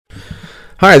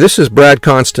Hi, this is Brad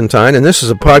Constantine, and this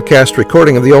is a podcast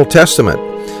recording of the Old Testament.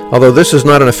 Although this is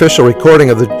not an official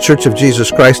recording of the Church of Jesus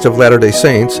Christ of Latter-day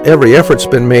Saints, every effort's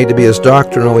been made to be as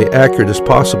doctrinally accurate as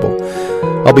possible.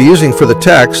 I'll be using for the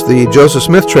text the Joseph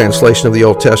Smith translation of the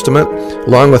Old Testament,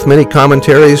 along with many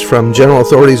commentaries from general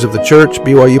authorities of the Church,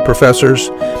 BYU professors,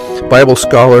 Bible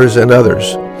scholars, and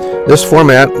others. This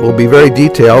format will be very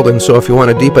detailed, and so if you want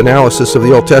a deep analysis of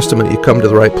the Old Testament, you come to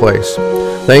the right place.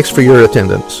 Thanks for your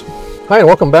attendance. Hi, and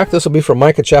welcome back. This will be from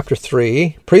Micah chapter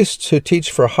 3. Priests who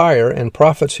teach for hire and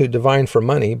prophets who divine for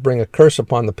money bring a curse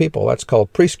upon the people. That's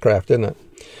called priestcraft, isn't it?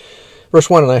 Verse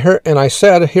 1, And I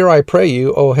said, Hear I pray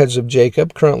you, O heads of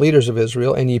Jacob, current leaders of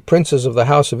Israel, and ye princes of the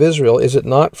house of Israel, is it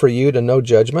not for you to know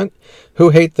judgment?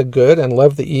 Who hate the good and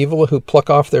love the evil, who pluck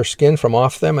off their skin from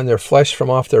off them, and their flesh from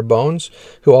off their bones,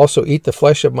 who also eat the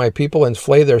flesh of my people, and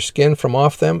flay their skin from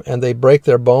off them, and they break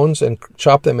their bones, and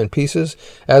chop them in pieces,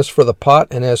 as for the pot,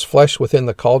 and as flesh within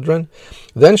the cauldron?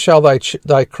 Then shall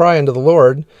thy cry unto the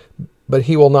Lord, but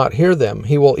he will not hear them.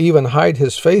 He will even hide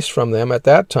his face from them at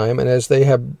that time, and as they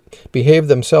have behaved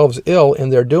themselves ill in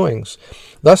their doings.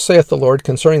 Thus saith the Lord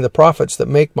concerning the prophets that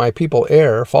make my people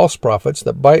err, false prophets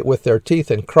that bite with their teeth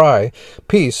and cry,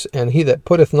 Peace, and he that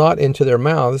putteth not into their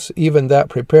mouths,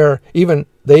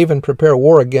 they even prepare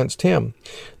war against him.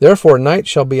 Therefore night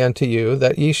shall be unto you,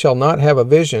 that ye shall not have a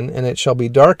vision, and it shall be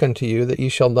dark unto you, that ye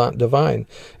shall not divine.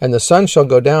 And the sun shall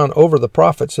go down over the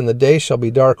prophets, and the day shall be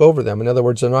dark over them. In other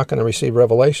words, they're not going to receive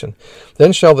revelation.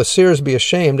 Then shall the seers be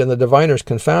ashamed, and the diviners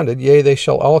confounded. Yea, they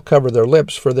shall all cover their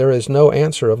lips, for there is no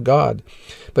answer of God.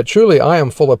 But truly I am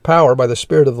full of power by the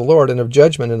Spirit of the Lord, and of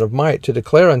judgment and of might, to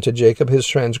declare unto Jacob his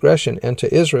transgression, and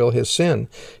to Israel his sin.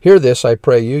 Hear this, I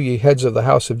pray you, ye heads of the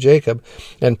house of Jacob,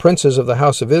 and princes of the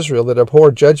house of Israel, that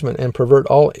abhor judgment and pervert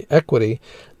all equity.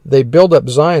 They build up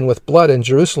Zion with blood, and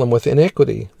Jerusalem with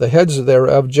iniquity. The heads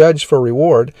thereof judge for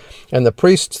reward, and the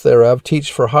priests thereof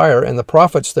teach for hire, and the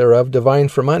prophets thereof divine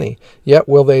for money. Yet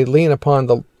will they lean upon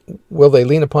the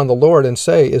Lord, and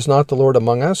say, Is not the Lord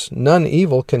among us? None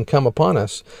evil can come upon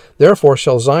us. Therefore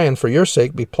shall Zion for your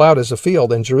sake be plowed as a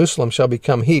field, and Jerusalem shall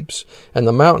become heaps, and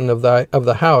the mountain of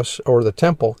the house, or the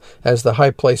temple, as the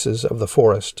high places of the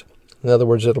forest. In other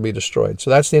words, it'll be destroyed. So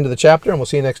that's the end of the chapter, and we'll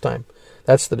see you next time.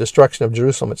 That's the destruction of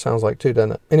Jerusalem, it sounds like too,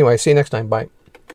 doesn't it? Anyway, see you next time. Bye.